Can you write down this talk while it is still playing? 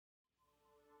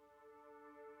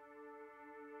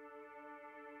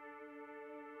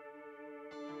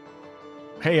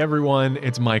Hey everyone,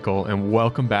 it's Michael, and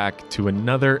welcome back to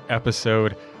another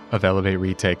episode of Elevate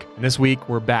Retake. And this week,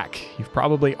 we're back. You've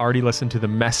probably already listened to the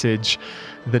message,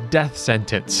 The Death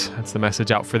Sentence. That's the message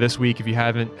out for this week. If you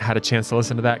haven't had a chance to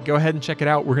listen to that, go ahead and check it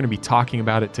out. We're going to be talking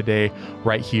about it today,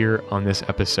 right here on this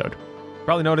episode.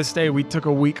 Probably noticed today we took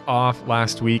a week off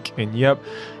last week, and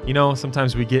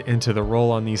sometimes we get into the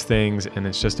role on these things, and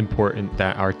it's just important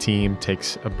that our team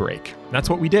takes a break.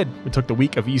 That's what we did. We took the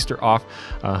week of Easter off.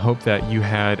 Hope that you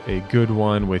had a good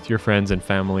one with your friends and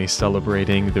family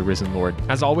celebrating the risen Lord.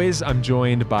 As always, I'm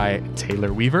joined by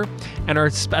Taylor Weaver, and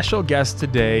our special guest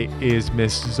today is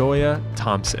Miss Zoya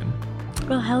Thompson.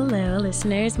 Well, hello,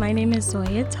 listeners. My name is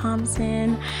Zoya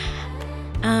Thompson.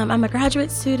 I'm a graduate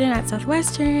student at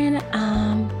Southwestern.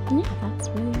 That's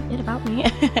really it about me.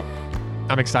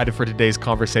 I'm excited for today's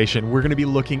conversation. We're going to be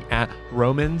looking at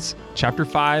Romans chapter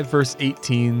 5, verse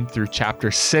 18 through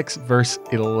chapter 6, verse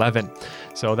 11.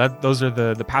 So those are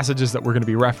the passages that we're going to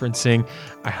be referencing.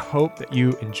 I hope that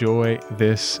you enjoy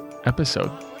this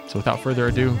episode. So without further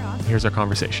ado, here's our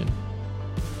conversation.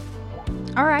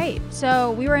 All right.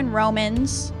 So we were in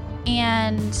Romans,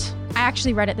 and I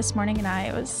actually read it this morning, and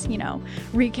I was,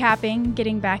 recapping,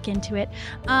 getting back into it.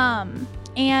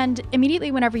 And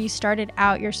immediately whenever you started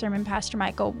out your sermon, Pastor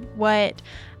Michael, what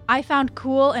I found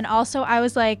cool, and also I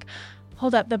was like,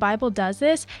 hold up, the Bible does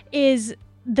this, is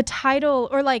the title,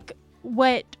 or like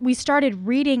what we started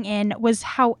reading in was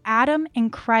how Adam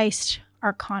and Christ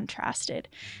are contrasted.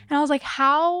 And I was like,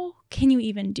 how can you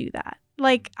even do that?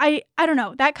 Like, I don't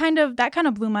know, that kind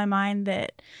of blew my mind,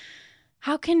 that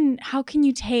how can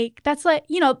you take, that's like,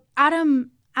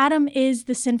 Adam is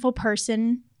the sinful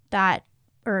person that,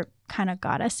 or kind of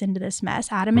got us into this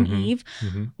mess, Adam and Eve.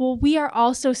 Mm-hmm. Well, we are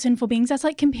also sinful beings. That's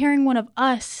like comparing one of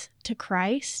us to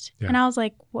Christ. Yeah. And I was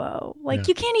like, whoa,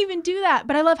 you can't even do that.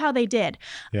 But I love how they did.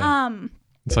 Yeah.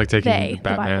 It's like taking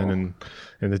Batman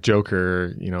and the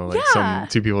Joker, some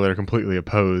two people that are completely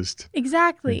opposed.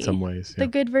 Exactly. In some ways. Yeah.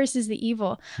 The good versus the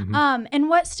evil. Mm-hmm. And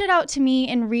what stood out to me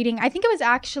in reading, I think it was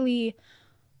actually,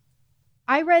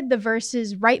 I read the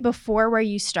verses right before where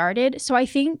you started. So I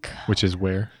think. Which is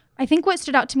where? I think what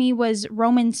stood out to me was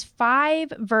Romans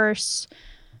 5, verse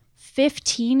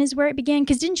 15 is where it began.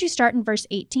 Because didn't you start in verse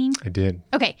 18? I did.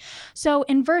 Okay. So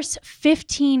in verse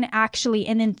 15, actually,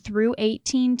 and then through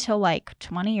 18 till like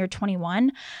 20 or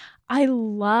 21, I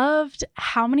loved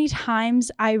how many times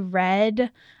I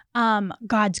read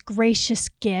God's gracious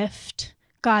gift,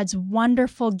 God's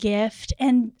wonderful gift.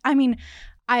 And I mean,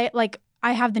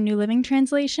 I have the New Living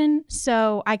Translation,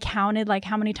 so I counted like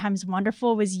how many times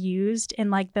wonderful was used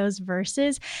in like those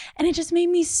verses. And it just made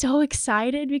me so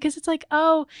excited, because it's like,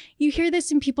 oh, you hear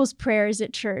this in people's prayers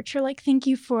at church, or like, thank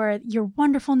you for your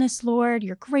wonderfulness, Lord,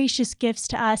 your gracious gifts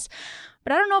to us.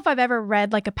 But I don't know if I've ever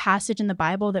read like a passage in the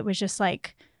Bible that was just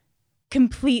like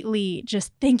completely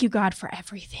just, thank you, God, for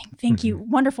everything. Thank you.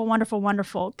 Wonderful, wonderful,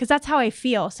 wonderful. Because that's how I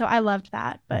feel. So I loved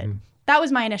that. But that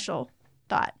was my initial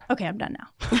thought. Okay, I'm done now.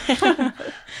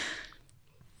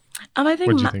 I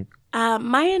think What'd you think?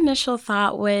 My initial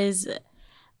thought was,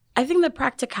 I think the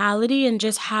practicality and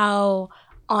just how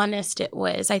honest it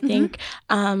was. I think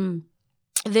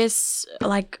this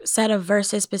set of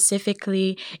verses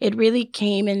specifically, it really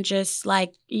came in just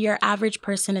like your average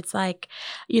person. It's like,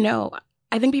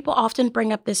 I think people often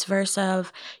bring up this verse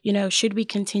of, should we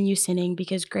continue sinning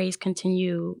because grace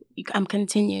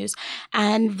continues?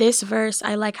 And this verse,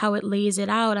 I like how it lays it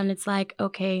out. And it's like,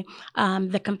 okay,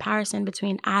 the comparison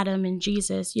between Adam and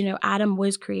Jesus, Adam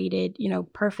was created,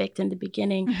 perfect in the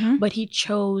beginning, but he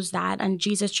chose that, and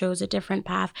Jesus chose a different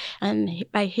path. And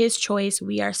by his choice,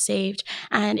 we are saved.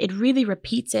 And it really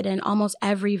repeats it in almost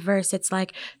every verse. It's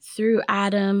like, through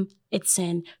Adam, it's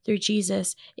sin. Through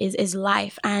Jesus is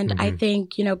life. And I think,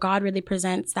 God really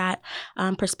presents that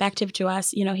perspective to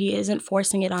us. He isn't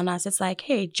forcing it on us. It's like,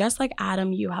 hey, just like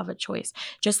Adam, you have a choice.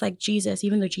 Just like Jesus,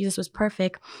 even though Jesus was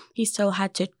perfect, he still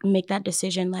had to make that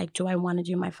decision. Like, do I want to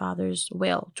do my Father's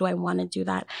will? Do I want to do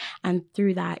that? And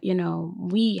through that,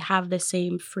 we have the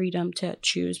same freedom to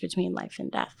choose between life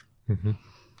and death. Mm-hmm.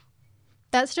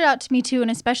 That stood out to me too. And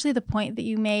especially the point that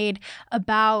you made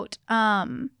about,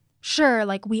 sure,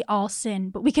 like we all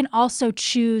sin, but we can also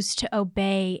choose to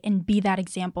obey and be that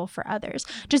example for others.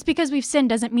 Just because we've sinned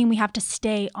doesn't mean we have to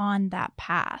stay on that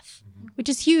path, which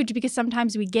is huge, because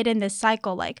sometimes we get in this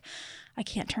cycle like, I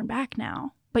can't turn back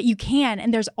now, but you can.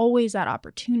 And there's always that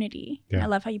opportunity. Yeah. I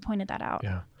love how you pointed that out.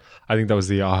 Yeah. I think that was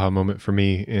the aha moment for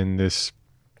me in this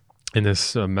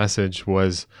message,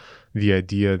 was the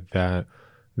idea that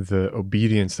the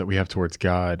obedience that we have towards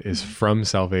God is from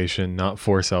salvation, not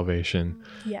for salvation.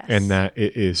 Yes. And that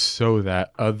it is so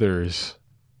that others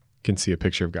can see a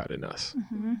picture of God in us.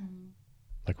 Mm-hmm.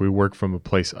 Like we work from a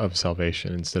place of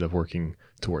salvation instead of working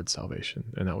towards salvation.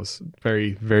 And that was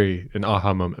very, very an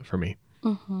aha moment for me.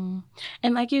 Mm-hmm.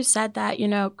 And like you said that, you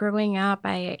know, growing up,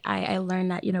 I learned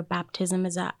that, you know, baptism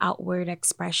is an outward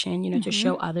expression, you know, to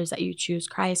show others that you choose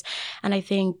Christ. And I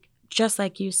think just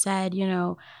like you said, you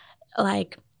know,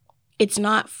 like it's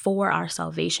not for our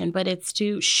salvation, but it's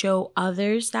to show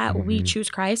others that we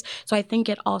choose Christ. So I think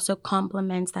it also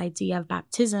complements the idea of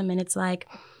baptism. And it's like,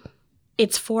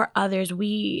 it's for others.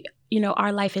 We, you know,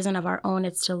 our life isn't of our own.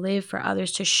 It's to live for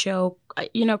others, to show,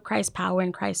 you know, Christ's power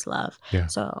and Christ's love. Yeah.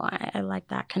 So I like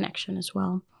that connection as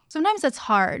well. Sometimes that's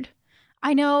hard.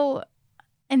 I know,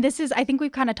 and this is, I think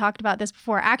we've kind of talked about this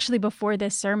before, actually before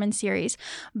this sermon series,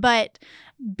 but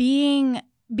being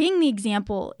the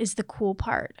example is the cool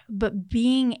part, but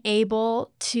being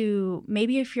able to,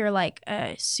 maybe if you're like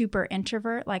a super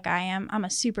introvert, like I'm a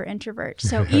super introvert.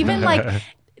 So even like,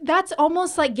 that's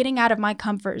almost like getting out of my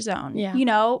comfort zone, you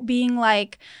know, being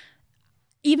like,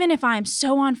 even if I'm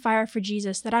so on fire for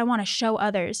Jesus that I want to show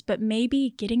others, but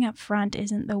maybe getting up front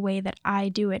isn't the way that I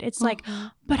do it. It's like,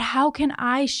 but how can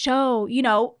I show, you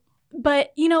know,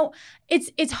 but you know,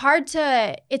 it's hard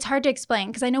to explain,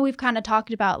 because I know we've kind of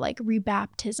talked about like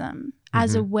rebaptism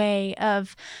as a way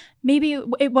of, maybe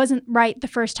it wasn't right the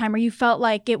first time, or you felt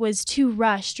like it was too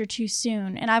rushed or too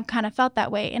soon. And I've kind of felt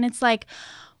that way. And it's like,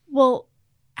 well,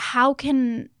 how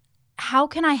can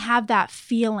I have that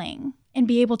feeling and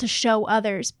be able to show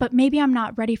others, but maybe I'm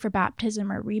not ready for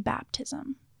baptism or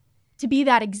rebaptism to be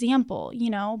that example, you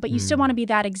know, but you still want to be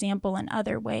that example in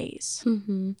other ways.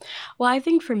 Mm-hmm. Well, I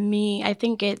think for me, I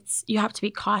think you have to be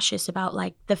cautious about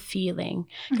like the feeling,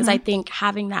 because I think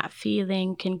having that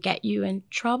feeling can get you in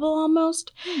trouble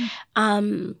almost.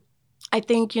 I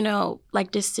think, you know,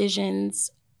 like decisions,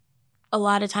 a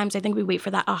lot of times I think we wait for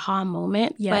that aha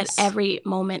moment, but every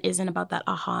moment isn't about that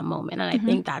aha moment. And I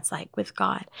think that's like with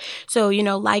God. So, you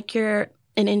know, like you're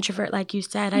an introvert, like you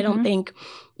said, I don't think,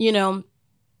 you know,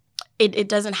 it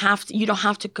doesn't have to, you don't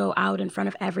have to go out in front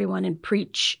of everyone and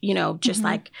preach, you know, just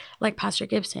like Pastor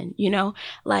Gibson, you know,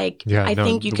 like I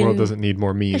think you the can. The world doesn't need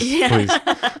more me's, please.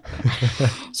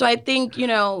 So I think, you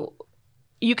know,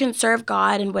 you can serve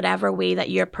God in whatever way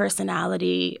that your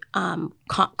personality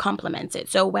complements it.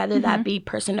 So whether that be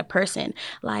person to person,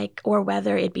 like, or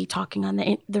whether it be talking on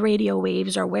the radio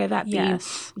waves, or whether that be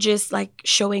just like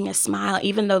showing a smile,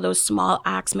 even though those small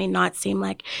acts may not seem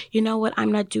like, you know what,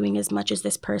 I'm not doing as much as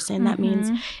this person. That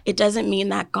means, it doesn't mean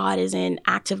that God isn't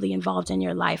actively involved in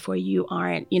your life, or you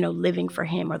aren't, you know, living for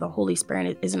him, or the Holy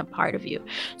Spirit isn't a part of you.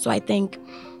 So I think,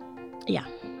 I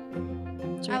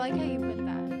like how you put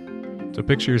that. So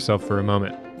picture yourself for a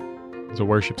moment. It's a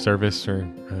worship service or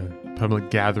a public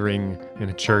gathering in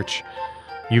a church.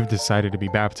 You've decided to be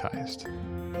baptized.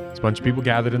 There's a bunch of people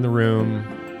gathered in the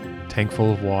room, tank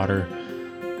full of water.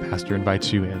 Pastor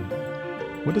invites you in.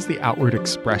 What does the outward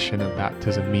expression of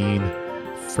baptism mean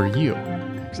for you?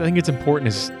 Because I think it's important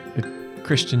as a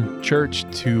Christian church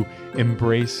to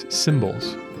embrace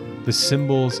symbols. The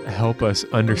symbols help us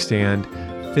understand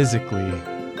physically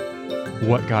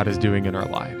what God is doing in our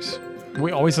lives.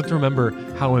 We always have to remember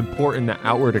how important the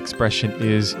outward expression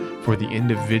is for the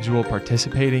individual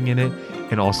participating in it,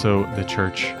 and also the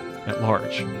church at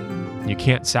large. You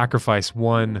can't sacrifice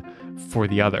one for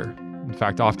the other. In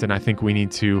fact, often I think we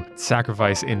need to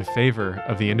sacrifice in favor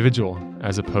of the individual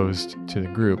as opposed to the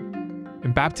group.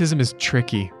 And baptism is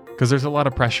tricky because there's a lot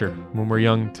of pressure when we're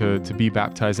young to be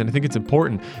baptized. And I think it's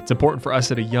important. It's important for us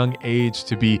at a young age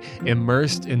to be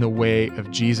immersed in the way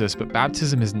of Jesus, but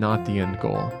baptism is not the end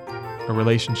goal. A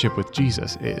relationship with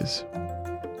Jesus is.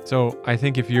 So I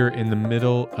think if you're in the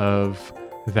middle of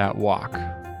that walk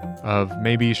of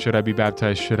maybe should I be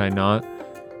baptized, should I not,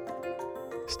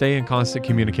 stay in constant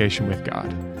communication with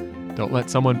God. Don't let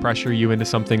someone pressure you into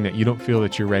something that you don't feel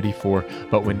that you're ready for.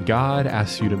 But when God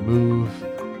asks you to move.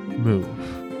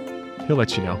 He'll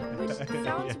let you know. Which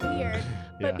sounds weird,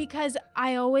 but because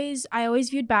I always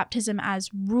viewed baptism as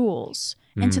rules.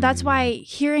 And so that's why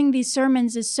hearing these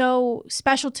sermons is so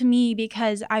special to me,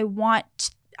 because I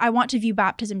want to view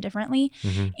baptism differently.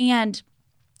 And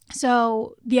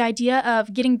so the idea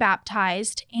of getting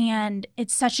baptized, and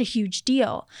it's such a huge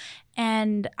deal.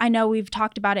 And I know we've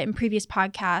talked about it in previous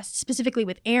podcasts, specifically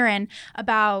with Aaron,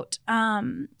 about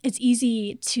it's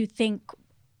easy to think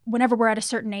whenever we're at a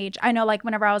certain age. I know, like,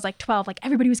 whenever I was like 12, like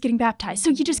everybody was getting baptized. So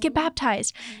you just get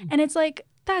baptized. And it's like,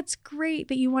 that's great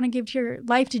that you want to give your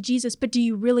life to Jesus, but do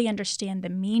you really understand the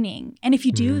meaning? And if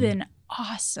you do, then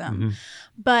awesome.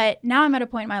 But now I'm at a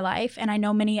point in my life, and I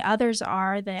know many others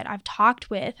are, that I've talked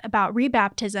with about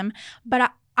rebaptism,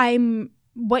 but I'm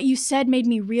what you said made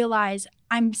me realize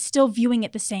I'm still viewing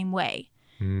it the same way.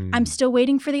 Mm. I'm still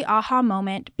waiting for the aha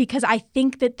moment because I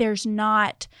think that there's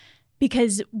not,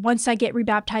 because once I get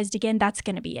rebaptized again, that's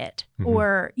going to be it. Mhm.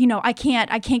 Or, I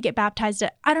can't get baptized.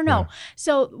 I don't know. Yeah.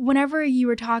 So whenever you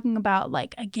were talking about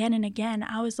like again and again,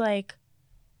 I was like,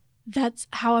 that's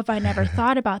how have I never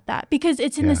thought about that? Because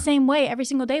it's in Yeah. the same way. Every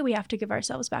single day we have to give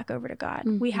ourselves back over to God.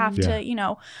 We have Yeah.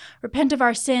 to, repent of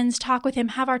our sins, talk with him,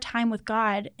 have our time with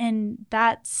God. And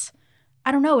that's,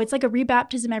 I don't know, it's like a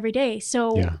rebaptism every day.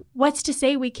 So Yeah. what's to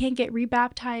say we can't get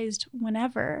rebaptized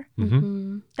whenever?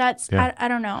 Mhm. That's, Yeah. I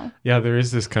don't know. Yeah, there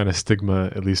is this kind of stigma,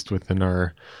 at least within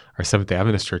our Seventh-day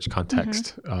Adventist Church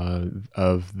context,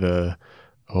 of the,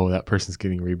 oh, that person's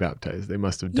getting rebaptized. They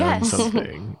must have done Yes.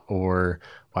 something. Or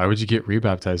why would you get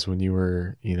rebaptized when you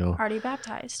were, Already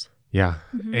baptized. yeah.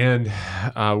 Mhm.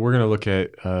 And we're going to look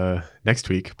at next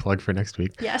week, plug for next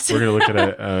week. Yes. We're going to look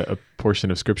at a portion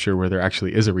of scripture where there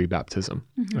actually is a rebaptism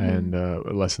Mhm.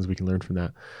 and lessons we can learn from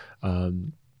that.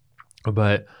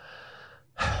 But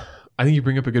I think you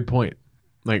bring up a good point.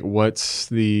 Like, what's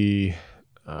the,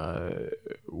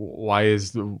 why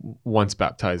is the once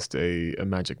baptized a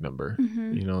magic number?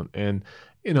 Mhm. And,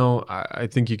 I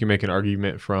think you can make an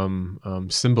argument from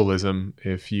symbolism.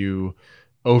 If you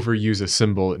overuse a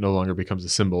symbol, it no longer becomes a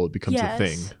symbol, it becomes a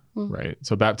thing. Yes. Right.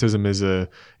 So baptism is an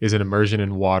immersion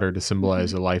in water to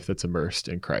symbolize a life that's immersed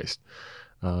in Christ.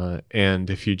 And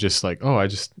if you just like, oh, I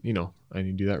just, I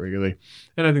need to do that regularly.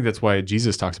 And I think that's why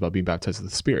Jesus talks about being baptized with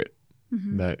the Spirit,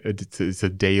 Mhm. that it's a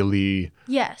daily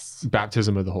Yes.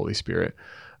 baptism of the Holy Spirit.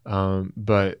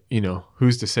 But,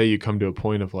 who's to say you come to a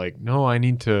point of like, no,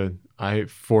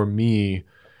 for me,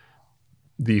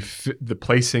 the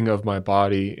placing of my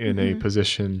body in a Mhm.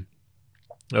 position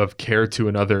of care to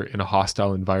another in a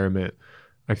hostile environment,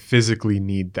 I physically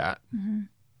need that. Mhm.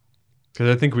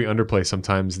 Because I think we underplay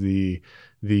sometimes the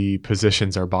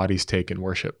positions our bodies take in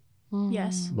worship.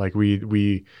 Yes. Like we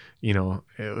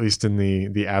at least in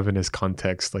the Adventist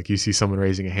context, like you see someone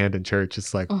raising a hand in church,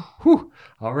 it's like, whew,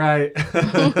 all right.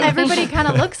 Everybody kind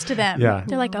of looks to them. Yeah.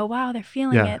 They're like, oh, wow, they're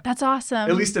feeling Yeah. it. That's awesome.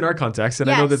 At least in our context. And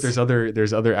I know that Yes.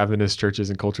 there's other Adventist churches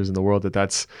and cultures in the world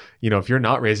that's, if you're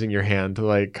not raising your hand,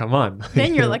 like, come on.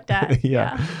 Then you're looked at.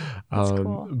 Yeah. That's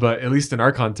cool. But at least in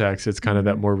our context, it's kind of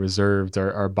that Mhm. more reserved.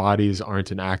 Our bodies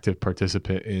aren't an active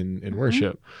participant in Mhm.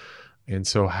 worship. And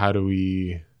so how do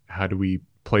we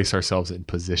place ourselves in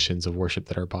positions of worship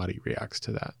that our body reacts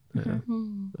to that?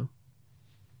 Mhm. Yeah.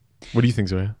 What do you think,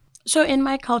 Zoya? So in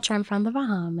my culture, I'm from the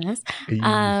Bahamas,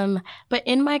 but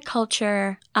in my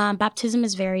culture, baptism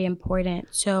is very important.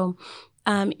 So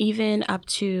even up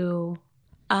to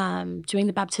doing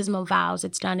the baptismal vows,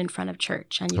 it's done in front of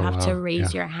church and you Oh, have wow. to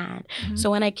raise Yeah. your hand. Mhm.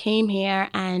 So when I came here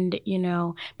and,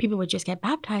 people would just get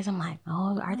baptized, I'm like,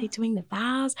 oh, are they doing the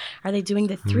vows? Are they doing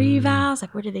the 3 vows?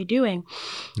 Like, what are they doing?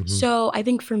 Mhm. So I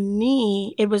think for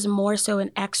me, it was more so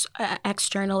an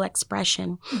external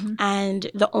expression. Mhm.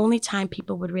 And the only time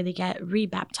people would really get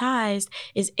rebaptized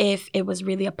is if it was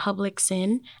really a public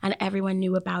sin and everyone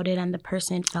knew about it and the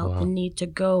person felt the Wow. need to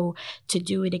go to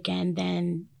do it again.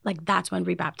 Then, like, that's when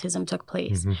rebaptism took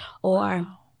place. Mhm. Or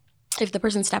if the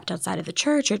person stepped outside of the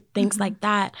church or things Mhm. like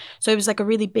that. So it was like a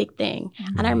really big thing.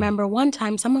 And I Mhm. remember one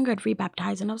time someone got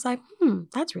rebaptized and I was like,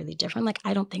 that's really different. Like,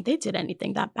 I don't think they did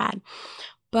anything that bad.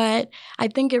 But I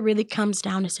think it really comes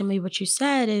down to simply what you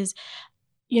said is,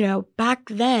 back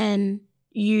then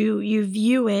you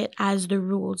view it as the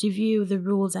rules. You view the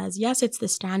rules as, yes, it's the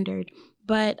standard,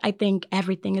 but I think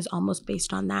everything is almost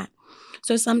based on that.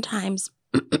 So sometimes,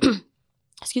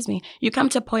 excuse me, you come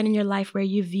to a point in your life where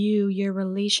you view your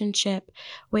relationship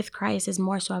with Christ as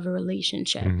more so of a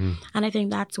relationship. Mhm. And I think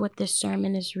that's what this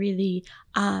sermon is really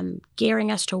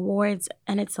gearing us towards.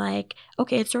 And it's like,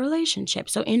 okay, it's a relationship.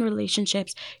 So in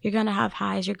relationships, you're going to have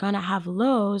highs, you're going to have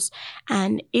lows.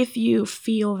 And if you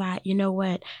feel that, you know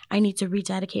what, I need to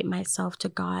rededicate myself to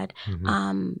God,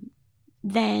 Mhm.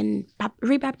 then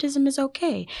rebaptism is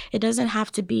okay. It doesn't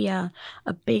have to be a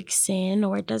big sin,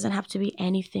 or it doesn't have to be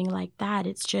anything like that.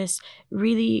 It's just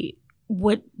really,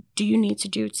 what do you need to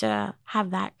do to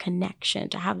have that connection,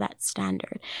 to have that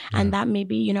standard? And that may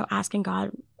be, asking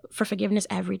God for forgiveness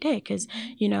every day, because,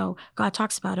 God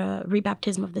talks about a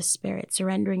rebaptism of the Spirit,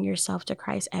 surrendering yourself to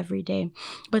Christ every day.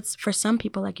 But for some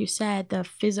people, like you said, the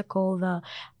physical, the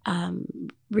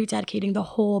rededicating the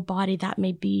whole body, that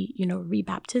may be,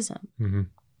 rebaptism. Mm-hmm.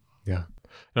 Yeah.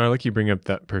 No, I like you bring up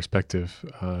that perspective,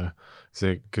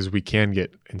 because we can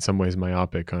get in some ways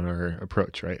myopic on our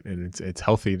approach, right? And it's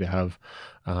healthy to have,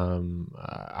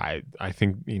 I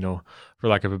think, for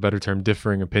lack of a better term,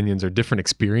 differing opinions or different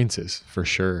experiences for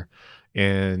sure.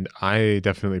 And I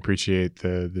definitely appreciate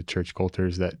the church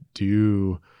cultures that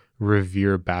do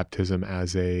revere baptism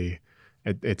as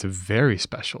it's a very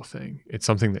special thing. It's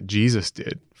something that Jesus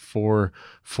did for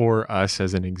us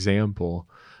as an example.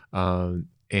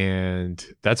 And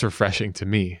that's refreshing to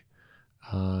me.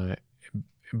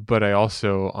 But I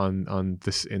also on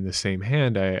this, in the same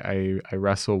hand, I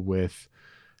wrestle with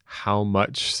how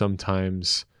much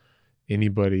sometimes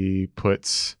anybody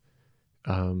puts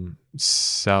how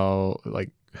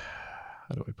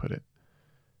do I put it?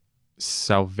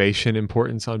 Salvation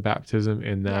importance on baptism,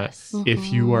 in that Yes.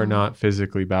 if you are not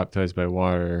physically baptized by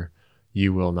water,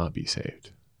 you will not be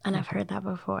saved. And I've heard that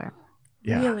before.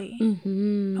 Yeah. Really?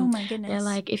 Mm-hmm. Oh my goodness. They're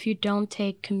like, if you don't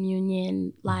take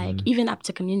communion, like Mhm. even up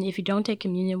to communion, if you don't take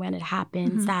communion when it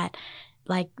happens, Mhm. that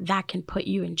like that can put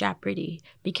you in jeopardy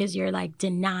because you're like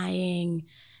denying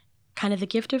kind of the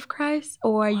gift of Christ,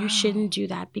 or Wow. you shouldn't do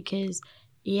that because,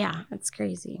 yeah, it's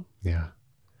crazy. Yeah.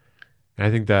 And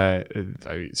I think that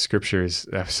scripture is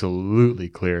absolutely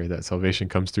clear that salvation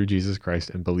comes through Jesus Christ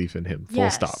and belief in him. Full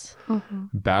Yes. stop. Mm-hmm.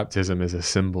 Baptism is a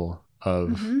symbol of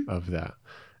Mhm. that.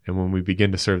 And when we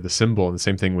begin to serve the symbol, and the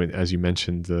same thing with, as you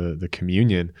mentioned, the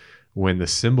communion, when the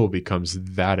symbol becomes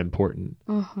that important,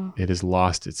 Mm-hmm. it has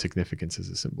lost its significance as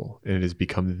a symbol, and it has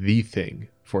become the thing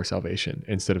for salvation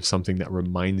instead of something that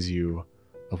reminds you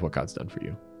of what God's done for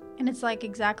you. And it's like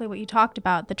exactly what you talked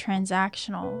about, the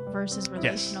transactional versus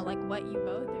Yes. relational, like what you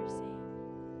both are saying.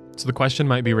 So the question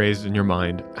might be raised in your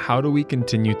mind, how do we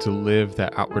continue to live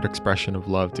that outward expression of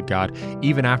love to God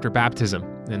even after baptism,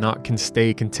 and not can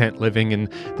stay content living in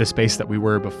the space that we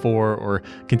were before, or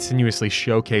continuously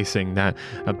showcasing that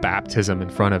baptism in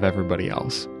front of everybody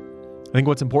else? I think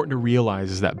what's important to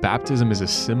realize is that baptism is a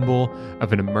symbol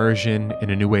of an immersion in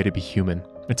a new way to be human.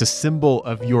 It's a symbol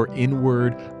of your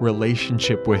inward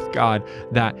relationship with God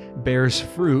that bears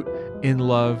fruit in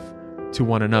love to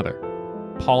one another.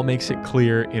 Paul makes it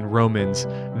clear in Romans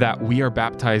that we are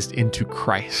baptized into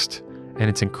Christ, and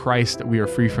it's in Christ that we are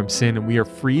free from sin, and we are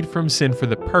freed from sin for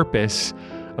the purpose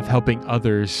of helping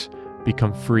others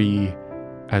become free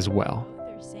as well.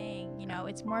 They're saying,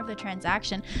 it's more of the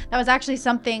transaction. That was actually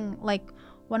something like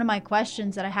one of my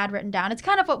questions that I had written down. It's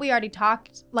kind of what we already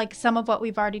talked, like some of what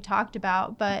we've already talked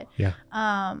about, but Yeah.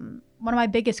 One of my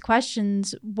biggest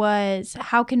questions was,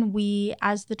 how can we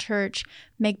as the church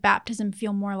make baptism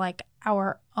feel more like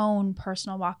our own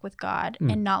personal walk with God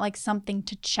and not like something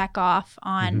to check off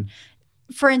on?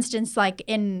 For instance, like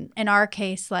in our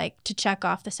case, like to check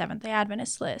off the Seventh-day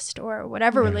Adventist list, or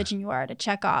whatever religion you are, to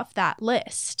check off that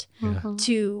list, Mm-hmm.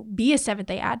 to be a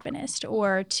Seventh-day Adventist,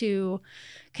 or to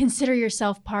consider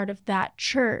yourself part of that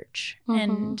church.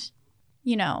 And,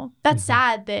 that's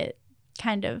sad that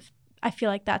kind of, I feel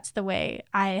like that's the way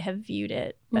I have viewed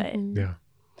it. But Mhm. Yeah.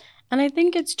 And I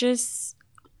think it's just,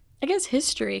 I guess,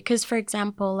 history. Because, for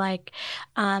example, like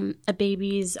a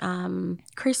baby's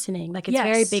christening, like it's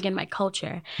very Yes. big in my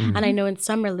culture. Mhm. And I know in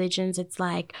some religions, it's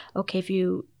like, okay, if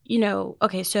you,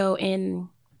 okay, so in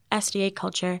SDA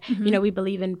culture, Mhm. we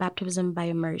believe in baptism by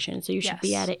immersion. So you should be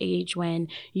Yes. at an age when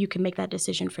you can make that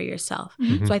decision for yourself.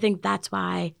 Mhm. So I think that's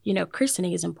why,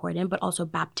 christening is important, but also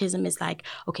baptism is like,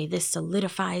 okay, this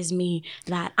solidifies me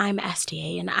that I'm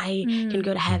SDA and I can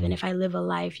go to heaven if I live a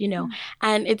life,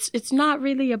 and it's not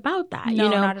really about that, no,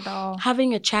 not at all.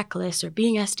 having a checklist or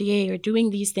being SDA or doing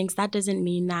these things, that doesn't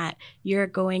mean that you're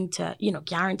going to,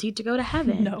 guaranteed to go to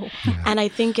heaven. No. And I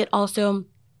think it also,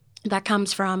 that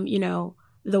comes from,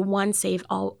 the one saved,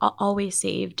 always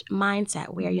saved mindset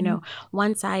where,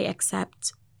 once I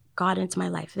accept God into my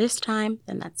life this time,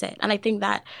 then that's it. And I think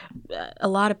that a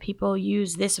lot of people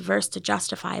use this verse to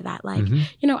justify that. Like,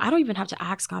 I don't even have to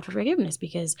ask God for forgiveness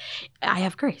because I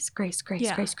have grace.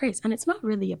 Yeah. And it's not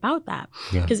really about that.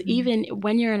 Yeah. Because even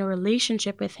when you're in a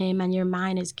relationship with him and your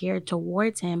mind is geared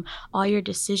towards him, all your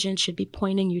decisions should be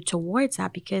pointing you towards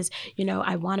that because,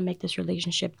 I want to make this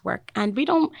relationship work. And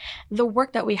the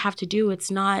work that we have to do, it's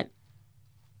not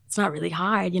really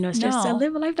hard, it's just to No.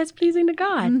 live a life that's pleasing to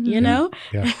God, Mhm.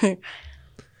 Yeah.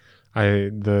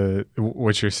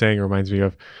 What you're saying reminds me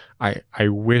of, I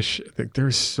wish that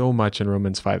there's so much in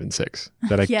Romans 5 and 6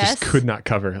 that I Yes. just could not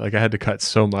cover. Like I had to cut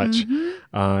so much.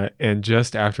 Mhm. And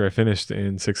just after I finished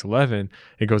in 6:11,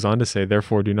 it goes on to say,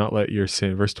 therefore do not let your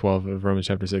sin, verse 12 of Romans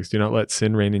chapter 6, do not let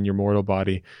sin reign in your mortal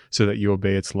body so that you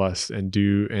obey its lusts, and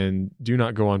do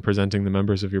not go on presenting the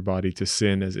members of your body to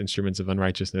sin as instruments of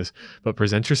unrighteousness, but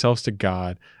present yourselves to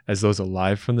God as those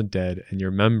alive from the dead, and your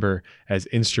member as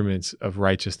instruments of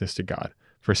righteousness to God.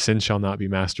 For sin shall not be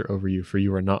master over you, for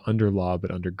you are not under law, but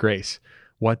under grace.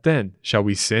 What then? Shall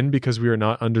we sin because we are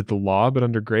not under the law, but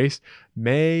under grace?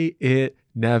 May it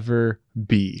never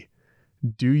be.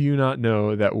 Do you not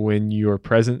know that when you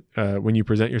present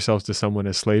yourselves to someone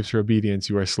as slaves for obedience,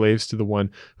 you are slaves to the one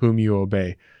whom you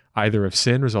obey, either of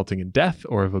sin resulting in death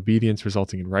or of obedience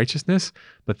resulting in righteousness?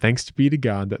 But thanks be to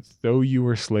God that though you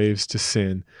were slaves to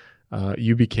sin,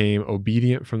 you became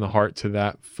obedient from the heart to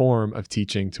that form of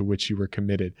teaching to which you were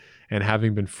committed. And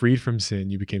having been freed from sin,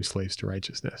 you became slaves to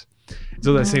righteousness.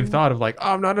 So that same thought of like,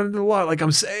 oh, I'm not under the law, like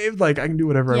I'm saved, like I can do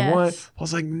whatever I want.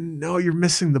 Paul's like, no, you're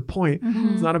missing the point.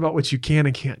 Mm-hmm. It's not about what you can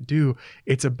and can't do.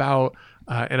 It's about,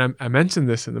 and I mentioned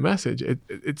this in the message,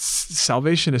 it's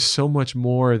salvation is so much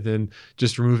more than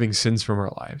just removing sins from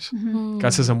our lives. Mm-hmm.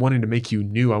 God says, I'm wanting to make you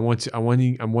new. I'm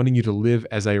wanting you to live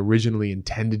as I originally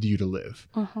intended you to live.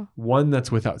 One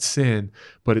that's without sin,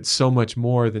 but it's so much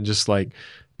more than just like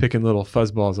picking little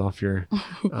fuzzballs off your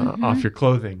off your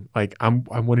clothing. Like I'm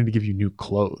wanting to give you new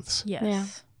clothes. Yes. Yeah.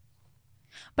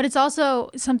 But it's also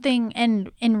something,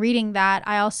 and in reading that,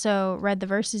 I also read the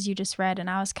verses you just read, and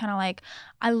I was kind of like,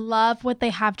 I love what they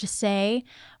have to say,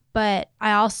 but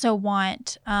I also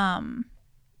want,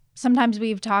 sometimes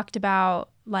we've talked about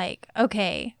like,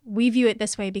 okay, we view it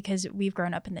this way because we've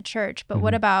grown up in the church, but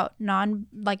what about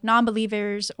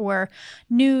non-believers or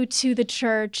new to the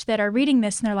church that are reading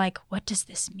this and they're like, what does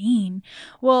this mean?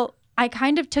 Well, I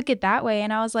kind of took it that way,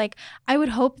 and I was like, I would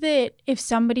hope that if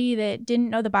somebody that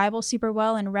didn't know the Bible super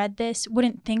well and read this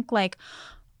wouldn't think like,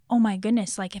 oh my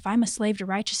goodness, like if I'm a slave to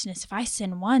righteousness, if I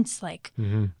sin once, like,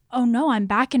 oh no, I'm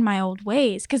back in my old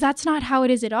ways. Because that's not how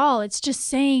it is at all. It's just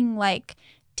saying like,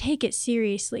 take it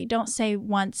seriously. Don't say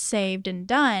once saved and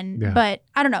done. Yeah. But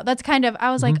I don't know. That's kind of,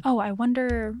 I was like, oh, I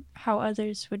wonder how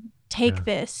others would take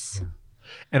this. Yeah.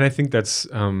 And I think that's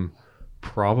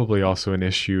probably also an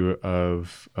issue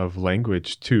of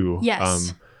language too.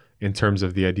 Yes. In terms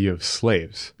of the idea of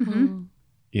slaves. Mm-hmm.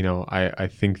 You know, I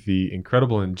think the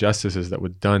incredible injustices that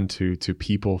was done to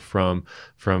people from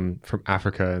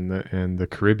Africa and the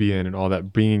Caribbean and all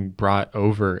that being brought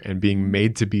over and being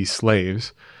made to be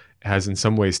slaves has in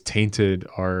some ways tainted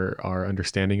our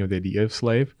understanding of the idea of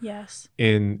slave. Yes.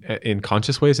 In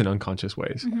conscious ways and unconscious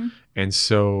ways. Mm-hmm. And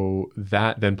so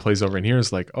that then plays over in here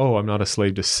is like, oh, I'm not a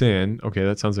slave to sin. Okay,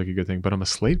 that sounds like a good thing, but I'm a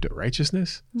slave to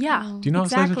righteousness. Yeah. Do you know how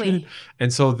slaves are treated?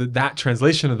 And so that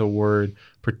translation of the word,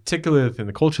 particularly within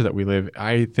the culture that we live,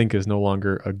 I think is no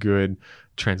longer a good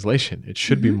translation. It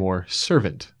should be more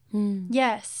servant.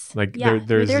 Yes. Like you're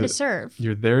there's there to serve.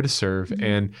 You're there to serve.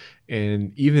 And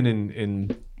even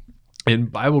in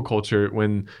Bible culture,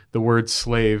 when the word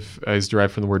slave is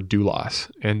derived from the word doulos,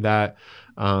 and that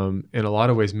in a lot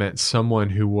of ways meant someone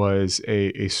who was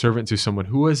a servant to someone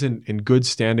who was in good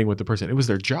standing with the person. It was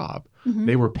their job.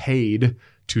 They were paid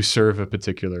to serve a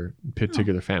particular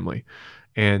family.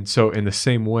 And so in the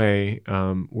same way,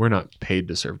 we're not paid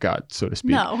to serve God, so to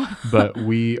speak. No. But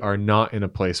we are not in a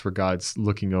place where God's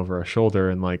looking over our shoulder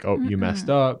and like, oh, you messed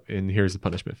up, and here's the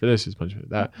punishment for this, here's the punishment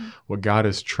for that. What God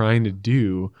is trying to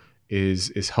do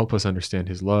is help us understand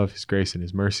his love, his grace, and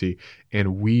his mercy.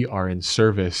 And we are in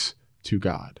service to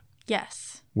God.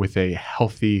 Yes. With a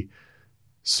healthy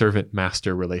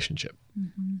servant-master relationship.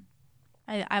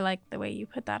 I like the way you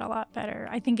put that a lot better.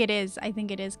 I think it is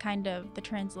kind of the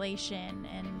translation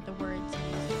and the words.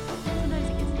 Sometimes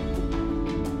it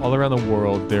gets... All around the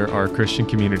world, there are Christian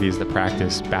communities that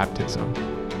practice baptism.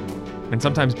 And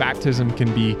sometimes baptism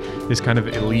can be this kind of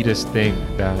elitist thing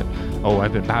that, oh,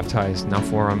 I've been baptized, now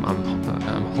I'm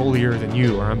holier than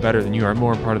you, or I'm better than you, or I'm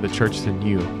more a part of the church than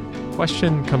you.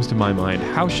 Question comes to my mind: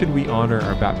 how should we honor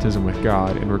our baptism with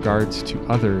God in regards to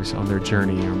others on their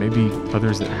journey, or maybe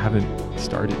others that haven't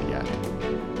started yet?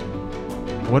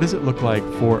 What does it look like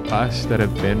for us that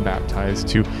have been baptized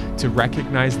to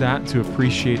recognize that, to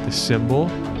appreciate the symbol,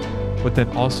 but then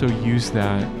also use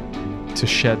that to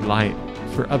shed light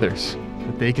for others,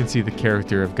 that they can see the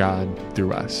character of God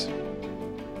through us?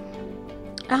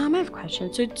 I have a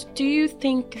question. So do you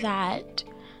think that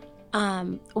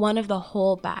one of the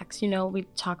holdbacks, we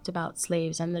talked about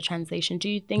slaves and the translation, do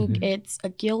you think it's a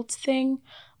guilt thing?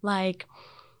 Like,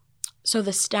 so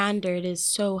the standard is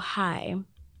so high,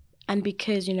 and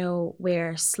because,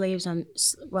 we're slaves on,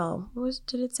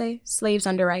 did it say? Slaves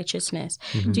under righteousness.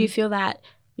 Do you feel that,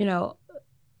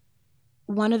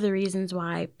 one of the reasons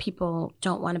why people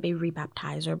don't want to be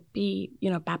rebaptized or be,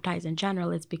 baptized in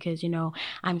general is because,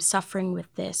 I'm suffering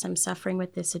with this. I'm suffering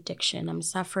with this addiction. I'm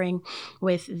suffering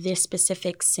with this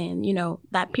specific sin,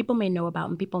 that people may know about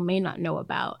and people may not know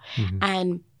about.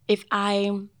 And if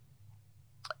I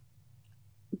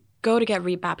go to get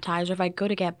rebaptized, or if I go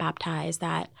to get baptized,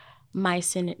 that my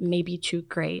sin may be too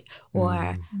great,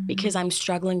 or because I'm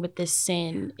struggling with this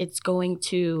sin, it's going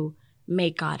to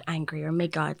make God angry or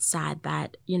make God sad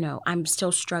that, I'm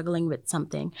still struggling with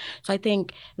something. So I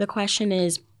think the question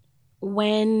is,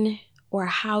 when or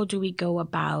how do we go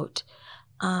about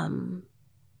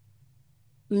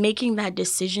making that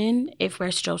decision if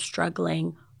we're still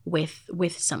struggling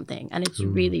with something and it's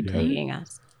really plaguing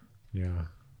us? Yeah.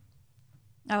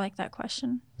 I like that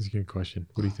question. That's a good question.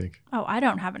 What do you think? Oh, I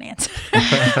don't have an answer.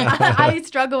 I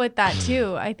struggle with that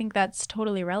too. I think that's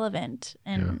totally relevant.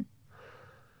 And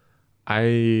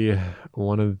a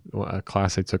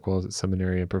class I took while I was at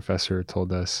seminary, a professor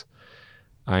told us,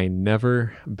 I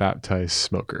never baptize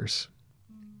smokers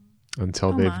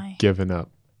until they've given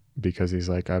up, because he's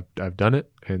like, I've done it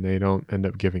and they don't end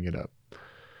up giving it up.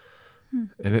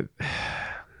 And it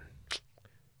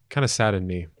kind of saddened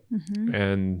me.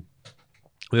 And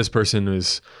this person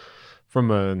is from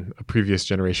a previous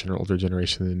generation or older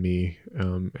generation than me,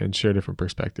 and share different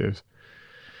perspectives.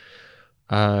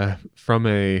 From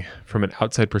an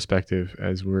outside perspective,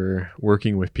 as we're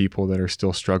working with people that are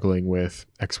still struggling with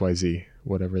XYZ,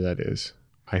 whatever that is,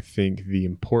 I think the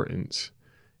importance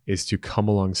is to come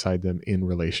alongside them in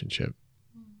relationship.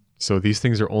 So these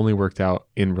things are only worked out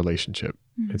in relationship.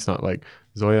 It's not like,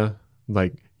 Zoya,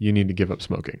 like, you need to give up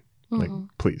smoking. Like,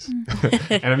 please.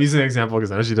 And I'm using an example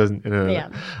because I know she doesn't.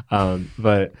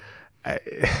 But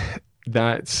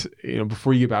that's,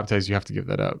 before you get baptized, you have to give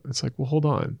that up. It's like, well, hold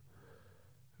on.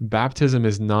 Baptism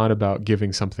is not about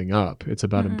giving something up. It's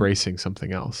about embracing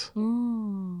something else.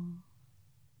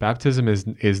 Baptism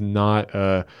is not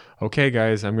okay,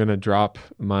 guys, I'm going to drop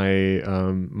my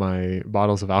my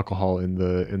bottles of alcohol in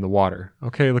the water.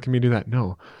 Okay, look at me do that.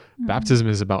 No. Baptism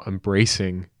is about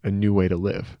embracing a new way to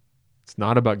live. It's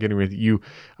not about getting rid of you.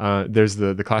 There's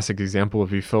the classic example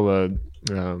of you fill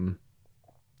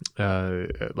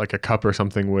like a cup or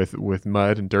something with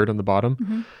mud and dirt on the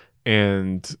bottom.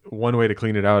 And one way to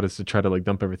clean it out is to try to like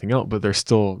dump everything out, but there's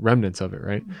still remnants of it,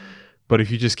 right? But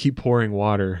if you just keep pouring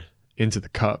water into the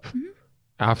cup,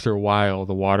 after a while,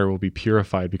 the water will be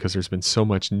purified because there's been so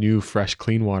much new, fresh,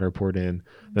 clean water poured in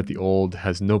that the old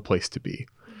has no place to be.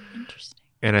 Interesting.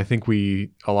 And I think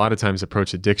we a lot of times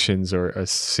approach addictions or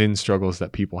sin struggles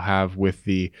that people have with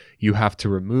you have to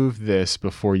remove this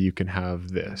before you can have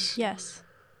this. Yes.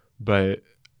 But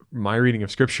my reading of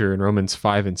scripture in Romans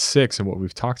 5 and 6 and what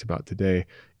we've talked about today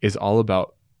is all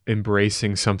about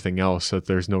embracing something else so that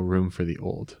there's no room for the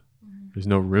old. There's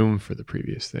no room for the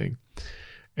previous thing.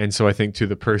 And so I think to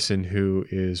the person who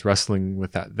is wrestling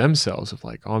with that themselves of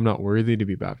like, oh, I'm not worthy to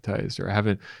be baptized, or I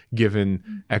haven't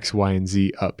given X, Y, and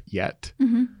Z up yet.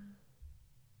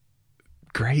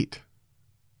 Great.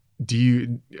 Do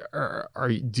you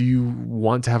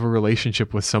want to have a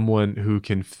relationship with someone who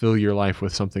can fill your life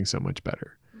with something so much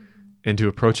better? And to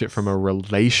approach it from a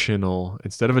relational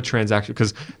instead of a transaction,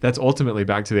 because that's ultimately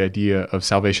back to the idea of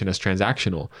salvation as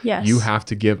transactional. Yes. You have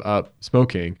to give up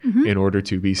smoking in order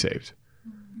to be saved.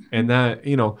 And that,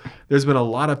 there's been a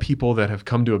lot of people that have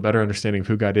come to a better understanding of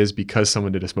who God is because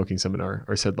someone did a smoking seminar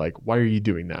or said like, why are you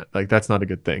doing that? Like, that's not a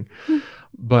good thing.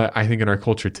 But I think in our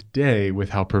culture today, with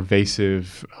how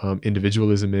pervasive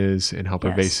individualism is and how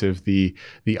pervasive the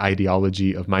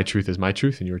ideology of my truth is my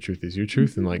truth and your truth is your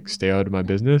truth and like, stay out of my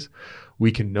business,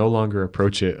 we can no longer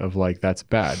approach it of like, that's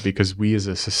bad, because we as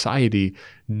a society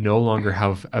no longer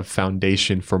have a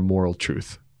foundation for moral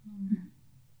truth.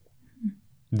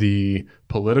 The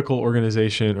political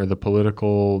organization or the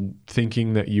political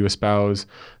thinking that you espouse,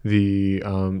 the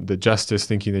justice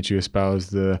thinking that you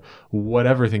espouse, the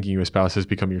whatever thinking you espouse has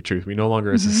become your truth. We no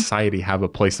longer as a society have a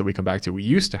place that we come back to. We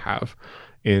used to have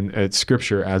at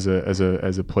scripture as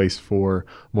a place for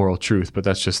moral truth, but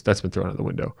that's been thrown out the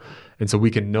window. And so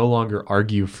we can no longer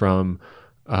argue from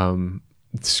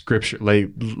scripture,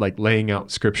 laying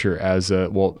out scripture as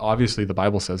obviously the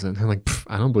Bible says it. And I'm like,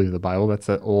 I don't believe the Bible. That's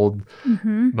that old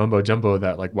mumbo jumbo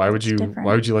that like, why would you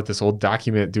let this old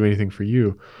document do anything for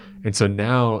you? And so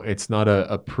now it's not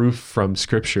a proof from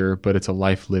scripture, but it's a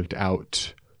life lived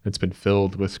out. It's been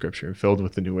filled with scripture and filled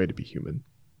with the new way to be human.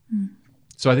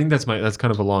 So I think that's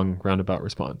kind of a long roundabout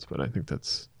response, but I think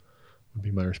would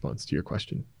be my response to your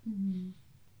question.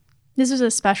 This was a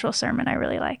special sermon. I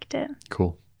really liked it.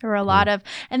 Cool. There were a lot of,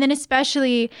 and then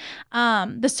especially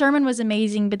the sermon was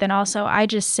amazing, but then also I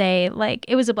just say like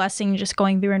it was a blessing just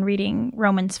going through and reading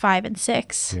Romans 5 and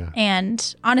 6. Yeah.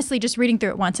 And honestly, just reading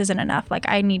through it once isn't enough. Like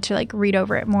I need to like read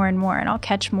over it more and more, and I'll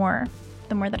catch more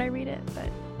the more that I read it. But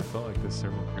I felt like this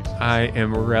sermon. I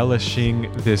am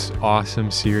relishing this awesome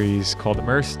series called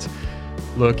Immersed,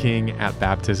 looking at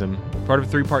baptism. Part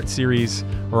of a 3-part series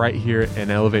right here in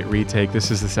Elevate Retake.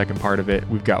 This is the second part of it.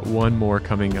 We've got one more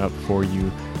coming up for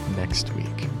you next week.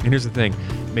 And here's the thing.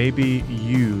 Maybe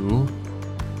you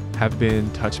have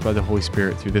been touched by the Holy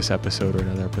Spirit through this episode or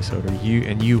another episode, or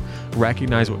you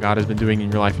recognize what God has been doing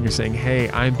in your life, and you're saying, hey,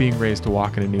 I'm being raised to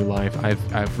walk in a new life.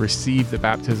 I've received the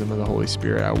baptism of the Holy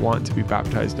Spirit. I want to be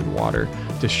baptized in water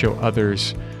to show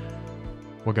others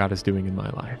what God is doing in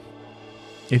my life.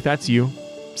 If that's you,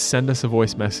 send us a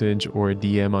voice message or a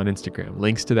DM on Instagram.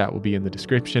 Links to that will be in the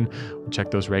description. We'll check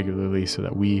those regularly so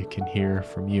that we can hear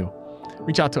from you.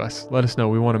 Reach out to us. Let us know.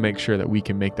 We want to make sure that we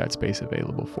can make that space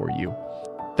available for you.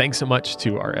 Thanks so much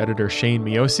to our editor, Shane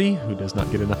Miosi, who does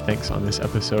not get enough thanks on this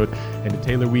episode, and to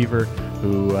Taylor Weaver,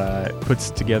 who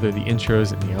puts together the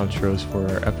intros and the outros for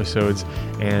our episodes,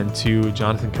 and to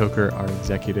Jonathan Coker, our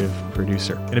executive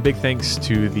producer. And a big thanks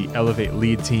to the Elevate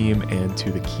Lead team and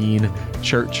to the Keene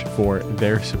Church for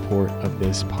their support of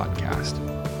this podcast.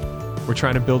 We're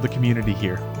trying to build a community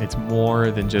here. It's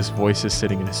more than just voices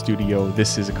sitting in a studio.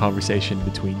 This is a conversation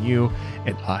between you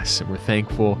and us, and we're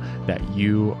thankful that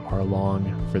you are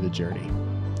along for the journey.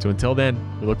 So until then,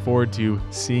 we look forward to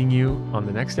seeing you on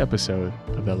the next episode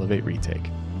of Elevate Retake.